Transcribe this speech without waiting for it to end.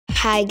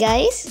Hi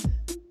guys,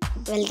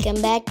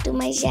 welcome back to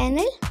my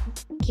channel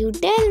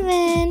Cute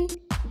Delvin.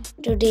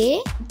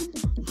 Today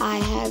I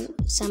have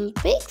some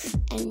pics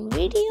and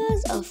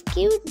videos of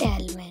Cute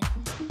Delvin.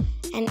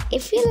 And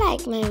if you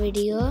like my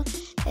video,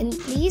 then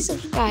please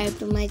subscribe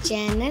to my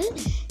channel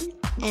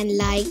and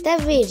like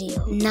the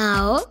video.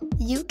 Now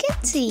you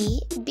can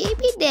see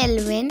baby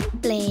Delvin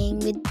playing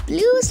with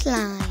blue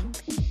slime.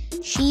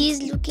 She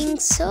is looking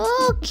so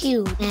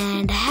cute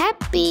and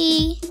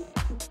happy.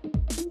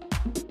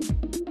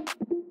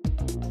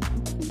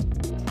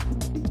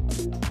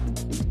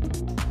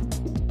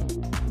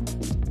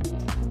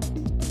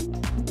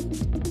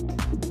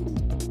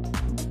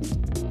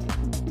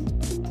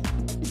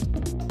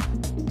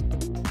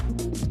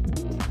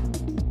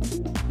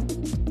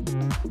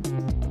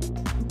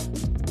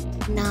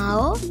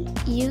 Now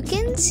you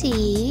can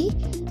see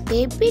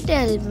baby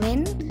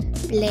Delvin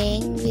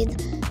playing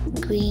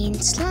with green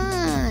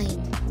slime.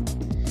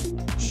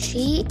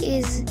 She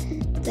is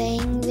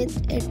playing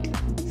with it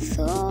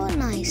so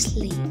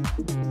nicely.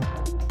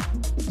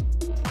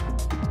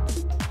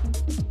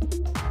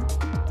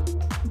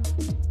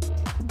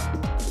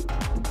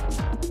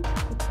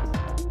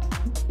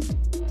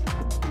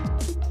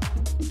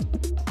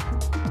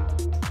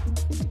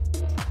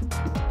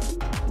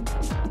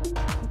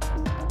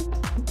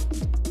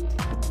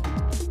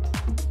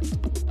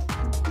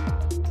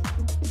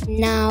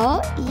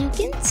 Now you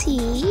can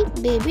see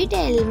baby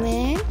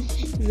Delvin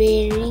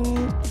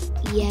wearing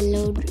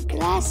yellow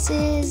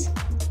glasses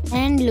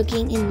and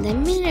looking in the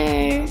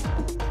mirror.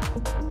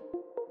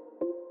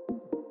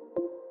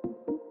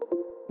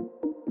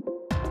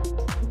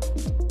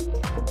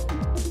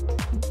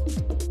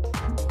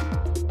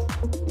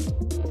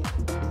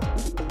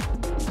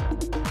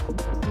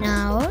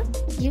 Now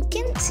you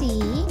can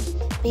see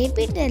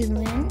baby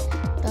Delvin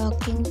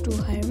talking to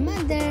her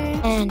mother,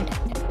 and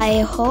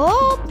I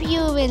hope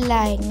you will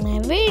like my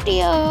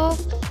video,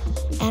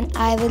 and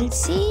I will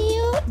see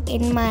you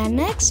in my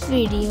next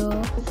video.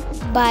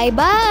 Bye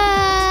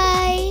bye.